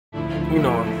you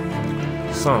know,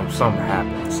 something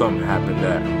happened. Something happened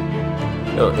that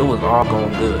it was all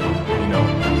going good. You know,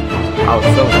 I was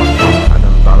feeling myself. I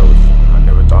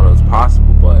never thought it was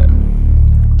possible, but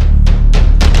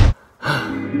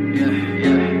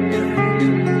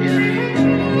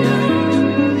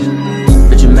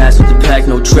Mass with the pack,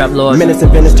 no trap laws. Menace and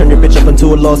Venice, turn your bitch up into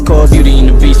a lost cause. Beauty and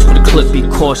the Beast for the clip, be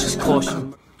cautious,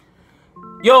 caution.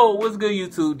 Yo, what's good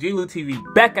YouTube? G-Lu TV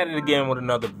back at it again with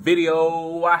another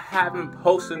video. I haven't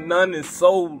posted none in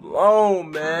so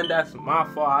long, man. That's my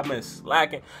fault. I've been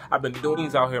slacking. I've been doing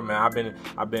things out here, man.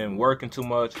 I've been working too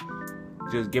much.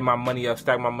 Just get my money up,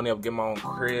 stack my money up, get my own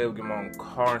crib, get my own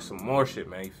car, and some more shit,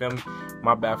 man. You feel me?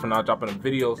 My bad for not dropping the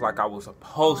videos like I was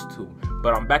supposed to.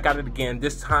 But I'm back at it again.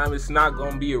 This time it's not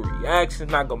gonna be a reaction,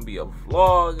 it's not gonna be a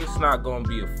vlog, it's not gonna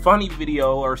be a funny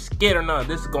video or skit or none.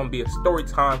 This is gonna be a story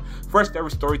time, first ever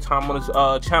story time on this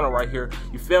channel right here.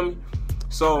 You feel me?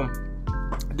 So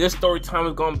this story time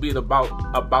is gonna be about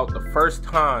the first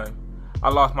time I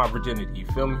lost my virginity. You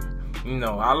feel me? You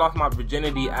know, I lost my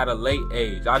virginity at a late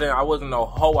age. I wasn't no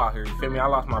hoe out here, you feel me? I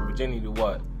lost my virginity to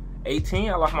what?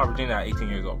 18? I lost my virginity at 18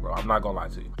 years old, bro. I'm not gonna lie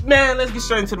to you. Man, let's get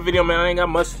straight into the video, man. I ain't got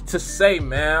much to say,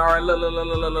 man. Alright, look.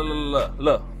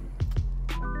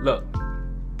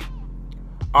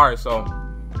 Alright, so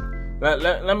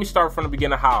let me start from the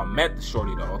beginning of how I met the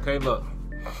shorty though, okay? Look.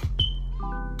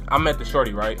 I met the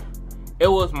shorty, right?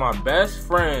 It was my best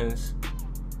friend's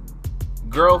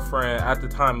girlfriend. At the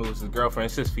time it was his girlfriend.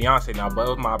 It's his fiance now, but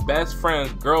it was my best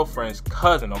friend's girlfriend's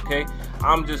cousin, okay?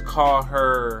 I'm just call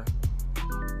her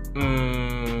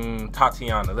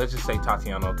Tatiana. Let's just say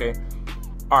Tatiana, okay?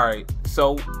 Alright,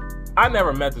 so I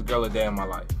never met this girl a day in my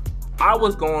life. I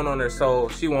was going on there so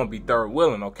she won't be third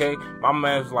wheeling, okay? My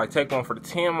man was like, take one for the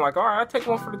team. I'm like, alright, I take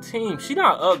one for the team. She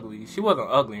not ugly. She wasn't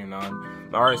ugly or nothing.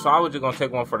 Alright, so I was just gonna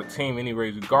take one for the team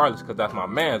anyways, regardless, because that's my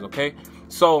man's, okay?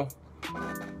 So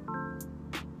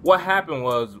what happened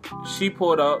was, she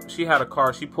pulled up, she had a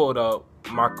car, she pulled up,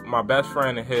 my best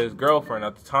friend and his girlfriend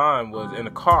at the time was in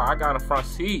the car. I got in the front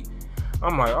seat.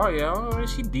 I'm like, oh yeah, oh,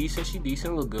 she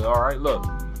decent, look good. Alright, look.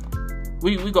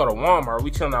 We go to Walmart,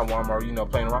 we chilling at Walmart, you know,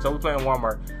 playing around. So we playing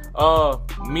Walmart.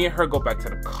 Me and her go back to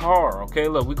the car, okay?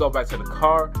 Look, we go back to the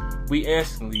car, we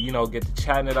instantly, you know, get to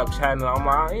chatting it up. I'm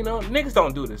like, you know, niggas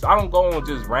don't do this. I don't go on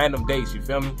just random dates, you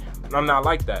feel me? I'm not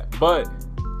like that. But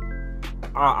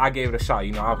I gave it a shot,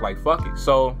 you know, I was like, fuck it.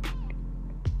 So,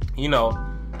 you know,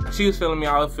 she was feeling me,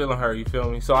 I was feeling her, you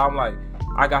feel me? So I'm like,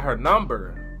 I got her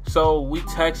number. So we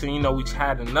texting, you know, we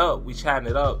chatting it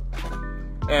up.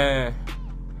 And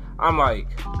I'm like,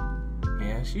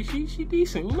 yeah, she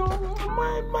decent, you know,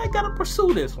 I might gotta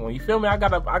pursue this one, you feel me? I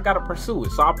gotta pursue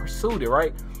it. So I pursued it,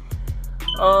 right?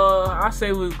 I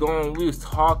say we was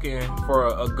talking for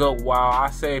a good while. I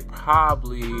say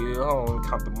probably, I don't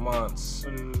count the months.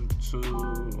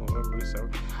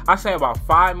 I say about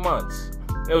 5 months.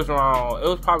 It was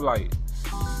probably like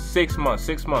 6 months.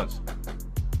 September,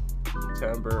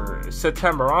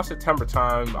 around September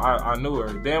time, I knew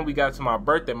her. Then we got to my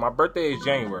birthday. My birthday is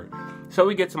January. So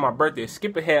we get to my birthday,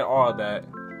 skip ahead all that.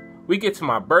 We get to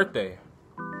my birthday.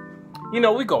 You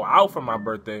know, we go out for my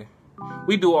birthday.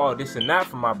 We do all this and that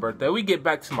for my birthday. We get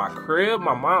back to my crib.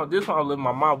 My mom, this one I live with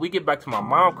my mom. We get back to my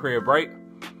mom's crib, right?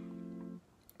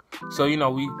 So, you know,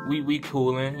 we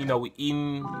cooling, you know, we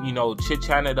eating, you know,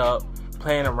 chit-chatting it up,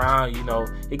 playing around, you know.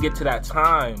 It get to that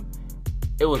time.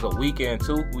 It was a weekend,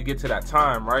 too. We get to that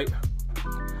time, right?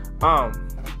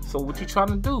 So what you trying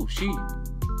to do?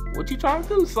 What you trying to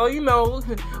do? So, you know,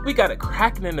 we got it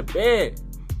cracking in the bed.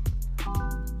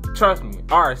 Trust me.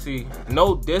 Alright, see,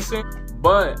 no dissing,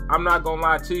 but I'm not gonna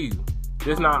lie to you.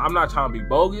 I'm not trying to be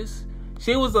bogus.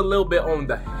 She was a little bit on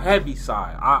the heavy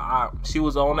side. She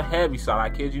was on the heavy side. I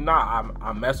kid you not.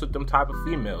 I mess with them type of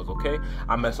females, okay?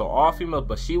 I mess with all females,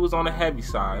 but she was on the heavy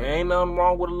side. Ain't nothing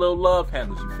wrong with a little love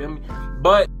handles, you feel me?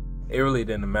 But it really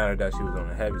didn't matter that she was on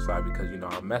the heavy side because, you know,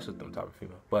 I mess with them type of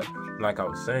females. But like I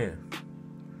was saying,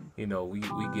 you know, we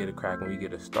get it cracking, we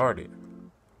get it started.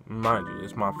 Mind you,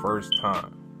 it's my first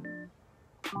time.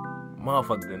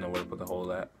 Motherfucker didn't know where to put the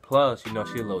whole at. Plus, you know,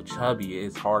 she a little chubby.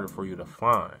 It's harder for you to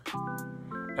find.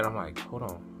 And I'm like, hold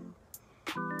on.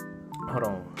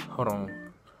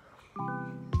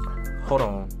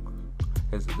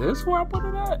 Is this where I put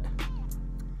it at?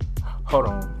 Hold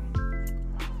on.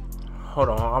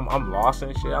 I'm lost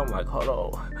and shit. I'm like, hold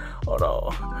on.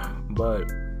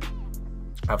 But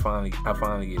I finally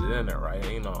get it in there, right?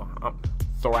 You know, I'm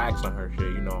thoraxing her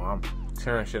shit. You know, I'm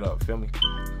tearing shit up. Feel me?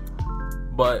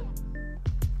 But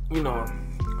you know,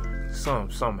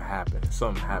 something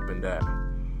happened that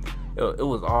it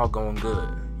was all going good.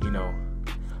 You know,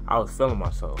 I was feeling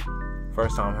myself.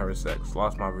 First time having sex,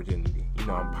 lost my virginity. You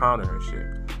know, I'm pounding her shit.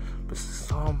 But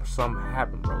something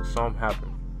happened, bro. Something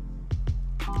happened.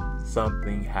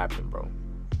 Something happened, bro.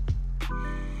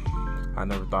 I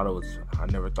never thought it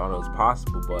was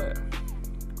possible, but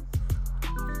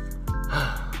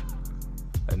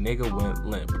a nigga went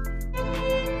limp.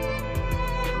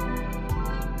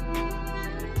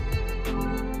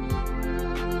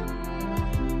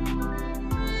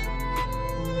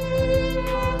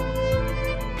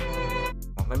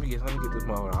 Let me get this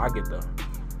moment. I get the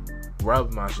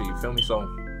rub my shit, you feel me? So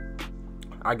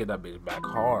I get that bitch back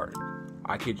hard.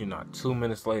 I kid you not, 2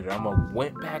 minutes later,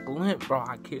 went back limp, bro.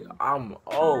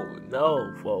 Oh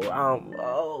no, fool.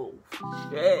 Oh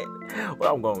shit.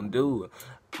 What I'm gonna do?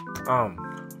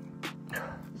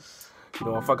 You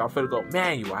know, fuck, I'm finna go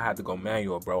manual. I had to go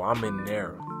manual, bro. I'm in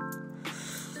there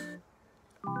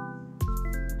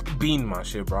beating my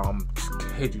shit, bro. I'm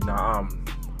kid you not.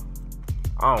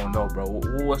 I don't know, bro.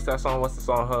 What's that song? What's the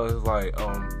song? It's like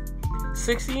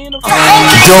 60 in the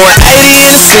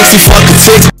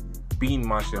beating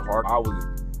my shit hard. I was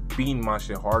beating my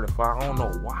shit hard. If I don't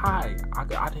know why.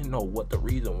 I didn't know what the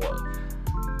reason was.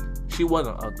 She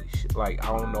wasn't ugly. Like,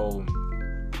 I don't know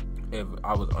if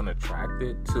I was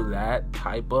unattracted to that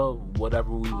type of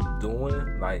whatever we was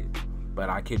doing. Like, but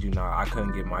I kid you not, I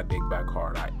couldn't get my dick back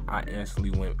hard. I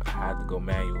instantly went. I had to go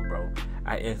manual, bro.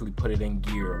 I instantly put it in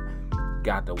gear.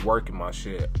 Got to work in my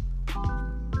shit.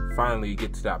 Finally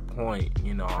get to that point,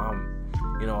 you know, I'm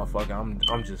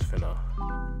just finna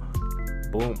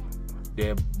boom,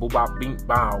 yeah, boo bop bing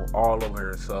bow all over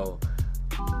her. So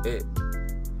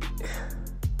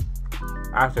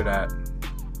after I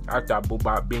boo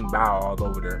bop bing bow all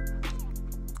over her,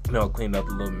 you know, cleaned up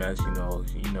a little mess, you know,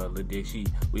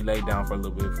 we laid down for a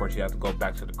little bit before she had to go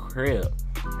back to the crib.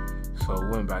 So we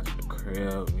went back to the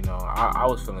crib, you know, I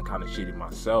was feeling kind of shitty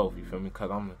myself, you feel me?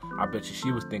 Cause I bet you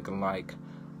she was thinking like,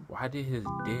 why did his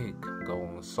dick go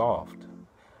on soft?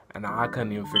 And I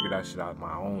couldn't even figure that shit out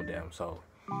my own damn self.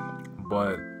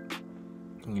 But,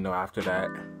 you know, after that,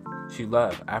 she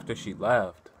left. After she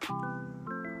left,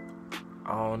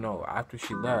 I don't know, after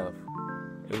she left,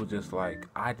 it was just like,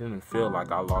 I didn't feel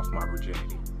like I lost my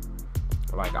virginity.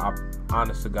 Like,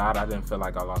 honest to God, I didn't feel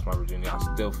like I lost my virginity. I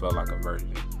still felt like a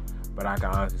virgin. But I can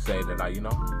honestly say that I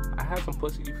had some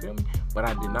pussy, you feel me? But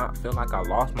I did not feel like I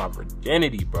lost my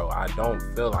virginity, bro. I don't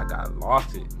feel like I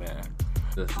lost it, man.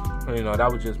 You know, that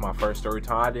was just my first story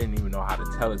time. I didn't even know how to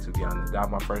tell it, to be honest. That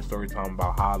was my first story time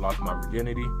about how I lost my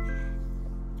virginity.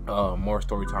 More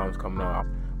story times coming up.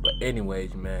 But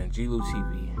anyways, man, G-Lou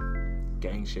TV,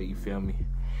 gang shit, you feel me?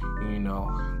 You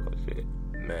know, shit,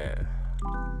 man.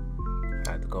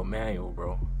 I had to go manual,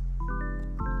 bro.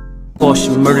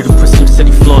 Caution, murdered a pussy, said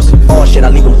he flossing. Oh shit, I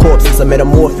leave them corpses, I'm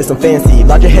metamorphosis, I'm fancy.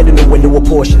 Nod your head in the window of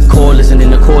Porsches. Call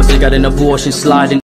listening to course, they got an abortion sliding.